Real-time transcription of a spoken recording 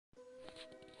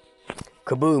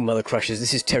Kaboom, Mother Crushers,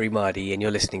 this is Terry Mardy, and you're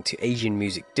listening to Asian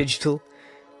Music Digital,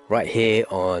 right here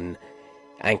on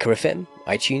Anchor FM,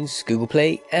 iTunes, Google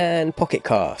Play, and Pocket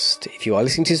Cast. If you are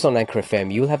listening to this on Anchor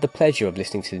FM, you will have the pleasure of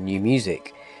listening to the new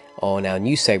music on our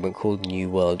new segment called New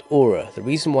World Aura. The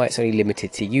reason why it's only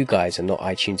limited to you guys and not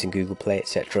iTunes and Google Play,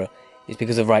 etc., is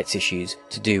because of rights issues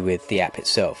to do with the app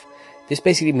itself. This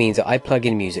basically means that I plug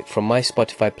in music from my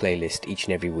Spotify playlist each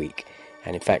and every week,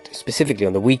 and in fact, specifically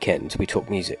on the weekends, we talk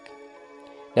music.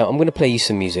 Now, I'm going to play you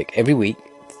some music every week,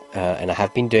 and I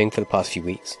have been doing for the past few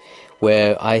weeks,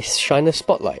 where I shine a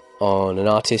spotlight on an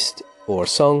artist or a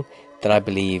song that I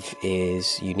believe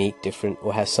is unique, different,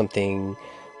 or has something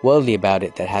worldly about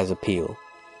it that has appeal.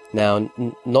 Now,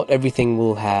 not everything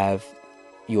will have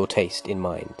your taste in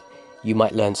mind. You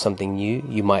might learn something new,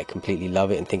 you might completely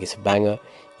love it and think it's a banger,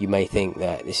 you may think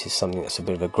that this is something that's a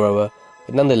bit of a grower,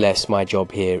 but nonetheless, my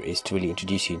job here is to really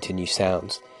introduce you to new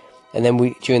sounds. And then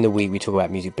during the week we talk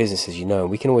about music business, as you know, and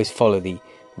we can always follow the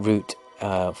route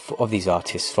of these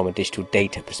artists from a digital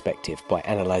data perspective by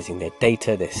analysing their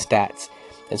data, their stats,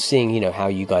 and seeing, how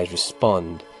you guys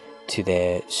respond to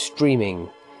their streaming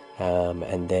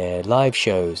and their live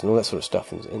shows and all that sort of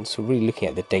stuff, and so really looking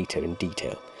at the data in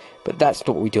detail. But that's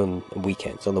not what we do on the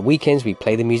weekends. On the weekends we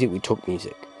play the music, we talk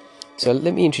music. So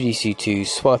let me introduce you to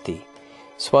Swati.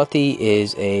 Swati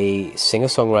is a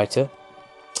singer-songwriter.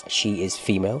 She is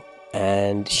female.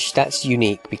 And that's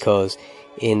unique because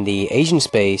in the Asian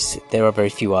space there are very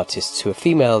few artists who are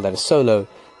female, that are solo,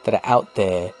 that are out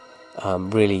there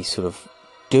really sort of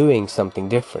doing something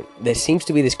different. There seems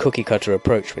to be this cookie cutter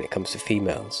approach when it comes to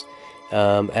females,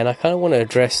 and I kind of want to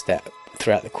address that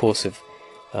throughout the course of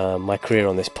my career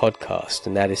on this podcast,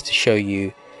 and that is to show you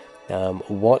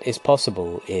what is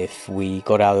possible if we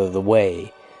got out of the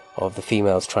way of the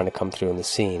females trying to come through on the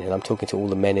scene. And I'm talking to all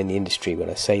the men in the industry when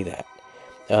I say that.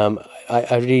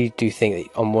 I really do think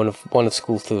that I'm one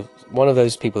of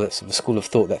those people that's of a school of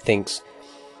thought that thinks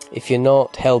if you're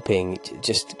not helping,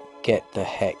 just get the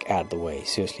heck out of the way.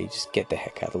 Seriously, just get the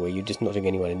heck out of the way. You're just not doing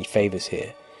anyone any favors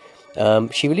here.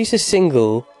 She released a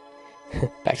single,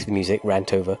 back to the music,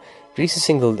 rant over, released a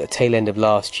single at the tail end of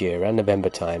last year, around November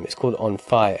time. It's called On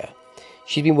Fire.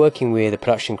 She's been working with a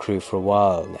production crew for a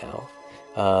while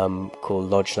now, called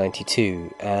Lodge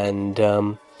 92,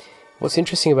 and what's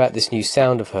interesting about this new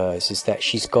sound of hers is that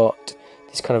she's got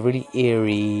this kind of really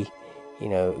eerie,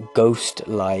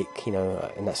 ghost-like,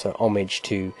 and that's an homage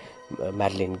to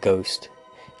Madeline Ghost,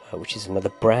 which is another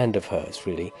brand of hers,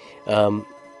 really,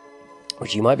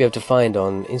 which you might be able to find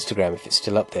on Instagram if it's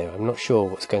still up there. I'm not sure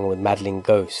what's going on with Madeline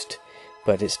Ghost,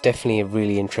 but it's definitely a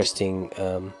really interesting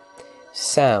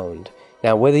sound.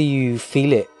 Now, whether you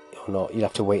feel it or not, you'll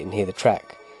have to wait and hear the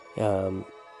track.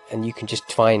 And you can just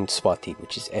find Swati,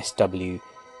 which is SWAATI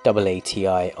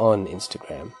on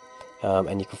Instagram,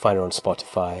 and you can find her on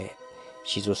Spotify.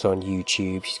 She's also on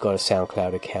YouTube. She's got a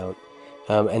SoundCloud account,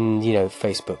 and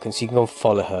Facebook, and so you can go and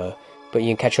follow her. But you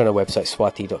can catch her on her website,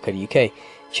 swati.co.uk.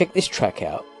 Check this track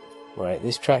out. Right,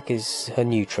 this track is her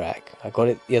new track. I got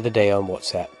it the other day on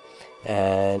WhatsApp,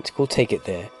 and it's called Take It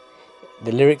There.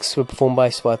 The lyrics were performed by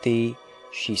Swati.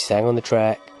 She sang on the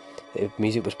track. The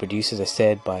music was produced, as I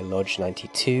said, by Lodge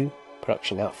 92,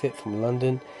 production outfit from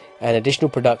London, and additional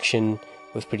production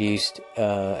was produced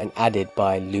and added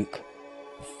by Luke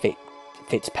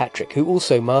Fitzpatrick, who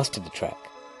also mastered the track.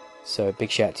 So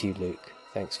big shout out to you, Luke.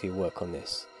 Thanks for your work on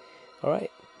this.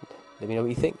 Alright, let me know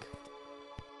what you think.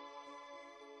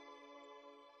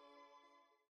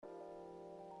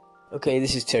 Okay,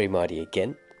 this is Terry Mardy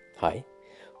again. Hi,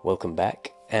 welcome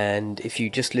back. And if you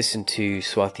just listened to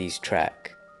Swati's track,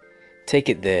 Take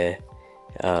It There,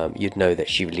 you'd know that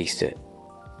she released a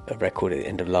record at the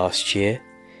end of last year,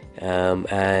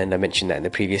 and I mentioned that in the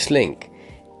previous link.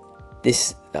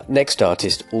 This next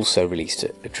artist also released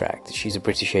a track. She's a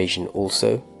British Asian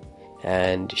also,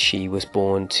 and she was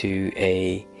born to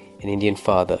an Indian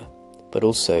father, but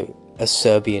also a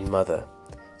Serbian mother.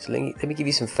 So let me give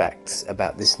you some facts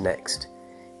about this next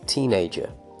teenager.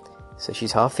 So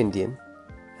she's half Indian,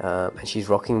 and she's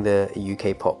rocking the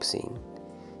UK pop scene.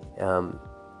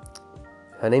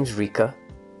 Her name's Rika,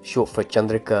 short for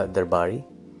Chandrika Darbari,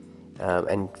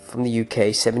 and from the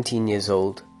UK, 17 years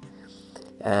old,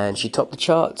 and she topped the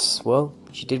charts. Well,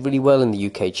 she did really well in the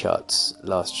UK charts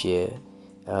last year.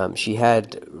 She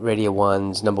had Radio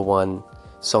 1's #1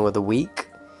 Song of the Week.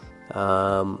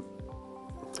 I'm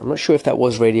not sure if that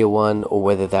was Radio 1 or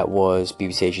whether that was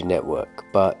BBC Asian Network,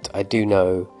 but I do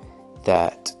know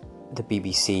that the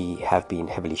BBC have been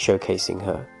heavily showcasing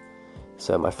her.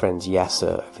 So my friends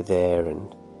Yasser over there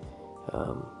and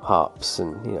Harps,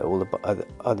 and all the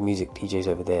other music DJs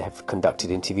over there have conducted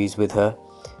interviews with her,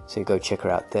 so go check her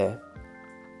out there.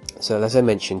 So as I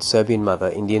mentioned, Serbian mother,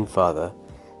 Indian father,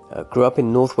 grew up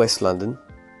in northwest London,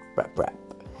 rap,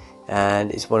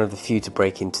 and is one of the few to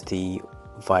break into the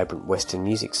vibrant Western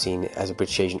music scene as a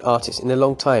British Asian artist in a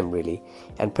long time, really,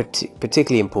 and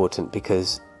particularly important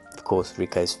because, of course,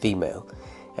 Rika is female,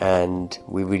 and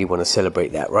we really want to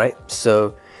celebrate that, right?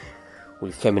 So, all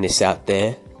you feminists out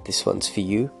there, this one's for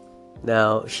you.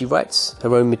 Now, she writes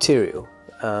her own material.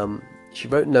 She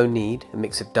wrote No Need, a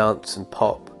mix of dance and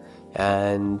pop,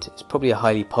 and it's probably a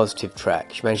highly positive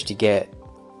track. She managed to get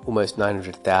almost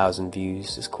 900,000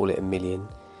 views, let's call it 1 million,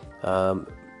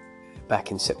 back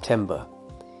in September.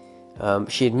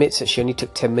 She admits that she only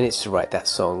took 10 minutes to write that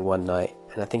song one night,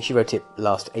 and I think she wrote it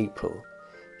last April.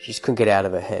 She just couldn't get it out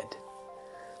of her head.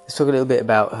 Let's talk a little bit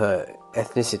about her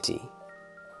ethnicity.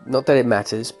 Not that it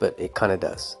matters, but it kind of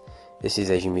does. This is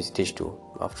Asian Music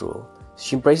Digital, after all.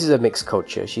 She embraces her mixed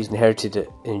culture. She's inherited and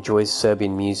enjoys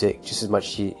Serbian music just as much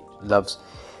as she loves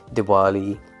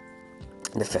Diwali,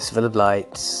 the Festival of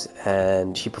Lights,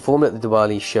 and she performed at the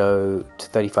Diwali show to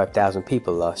 35,000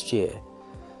 people last year.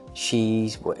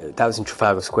 That was in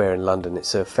Trafalgar Square in London.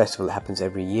 It's a festival that happens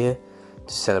every year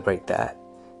to celebrate that.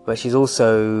 But she's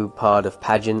also part of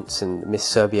pageants and Miss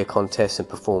Serbia contests and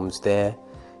performs there.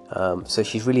 So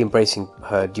she's really embracing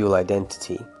her dual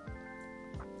identity.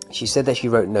 She said that she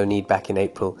wrote No Need back in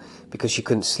April because she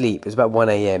couldn't sleep. It was about 1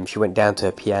 a.m. She went down to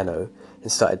her piano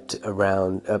and started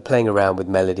playing around with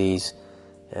melodies,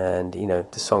 and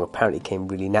the song apparently came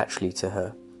really naturally to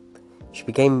her. She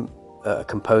became a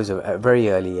composer at a very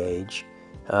early age,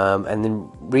 and then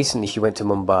recently she went to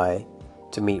Mumbai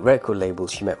to meet record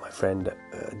labels. She met my friend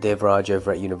Devraj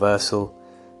over at Universal,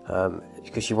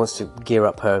 because she wants to gear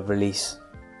up her release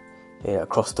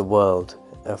across the world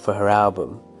for her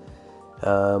album.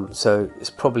 So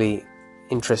it's probably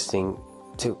interesting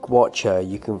to watch her.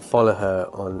 You can follow her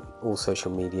on all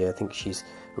social media. I think she's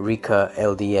Rika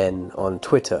LDN on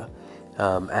Twitter,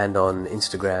 and on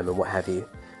Instagram and what have you.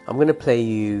 I'm going to play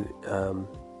you,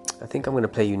 I think I'm going to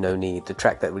play you No Need, the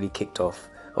track that really kicked off.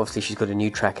 Obviously she's got a new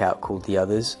track out called The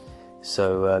Others,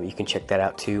 so you can check that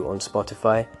out too on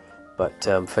Spotify. But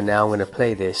for now I'm going to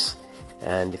play this,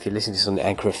 and if you're listening to this on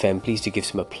Anchor FM, please do give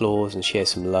some applause and share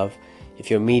some love. If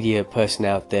you're a media person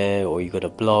out there, or you've got a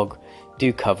blog,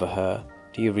 do cover her,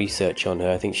 do your research on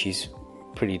her. I think she's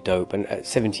pretty dope, and at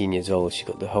 17 years old she's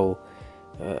got the whole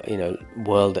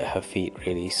world at her feet,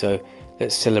 really. So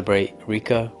let's celebrate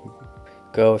Rika.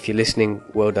 Girl, if you're listening,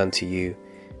 well done to you.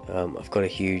 I've got a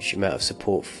huge amount of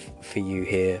support for you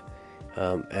here,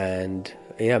 and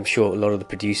I'm sure a lot of the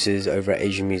producers over at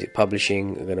Asian Music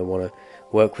Publishing are going to want to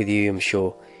work with you. I'm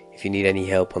sure if you need any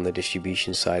help on the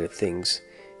distribution side of things,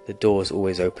 the door's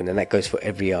always open, and that goes for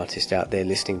every artist out there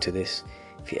listening to this.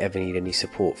 If you ever need any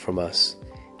support from us,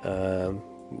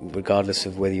 regardless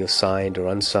of whether you're signed or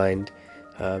unsigned,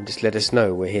 just let us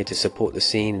know. We're here to support the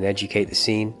scene and educate the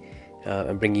scene,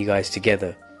 and bring you guys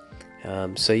together.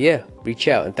 So yeah, reach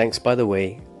out. And thanks, by the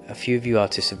way, a few of you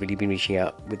artists have really been reaching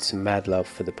out with some mad love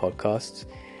for the podcasts.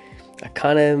 I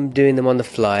kind of am doing them on the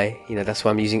fly, that's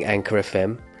why I'm using Anchor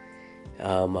FM.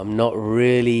 I'm not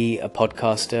really a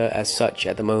podcaster as such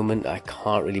at the moment. I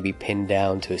can't really be pinned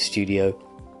down to a studio,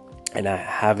 and I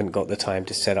haven't got the time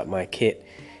to set up my kit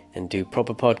and do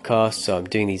proper podcasts. So I'm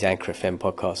doing these Anchor FM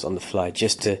podcasts on the fly,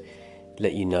 just to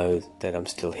let you know that I'm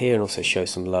still here, and also show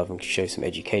some love and show some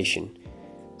education.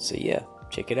 So yeah,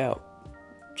 check it out.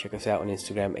 Check us out on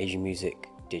Instagram, Asian Music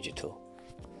Digital.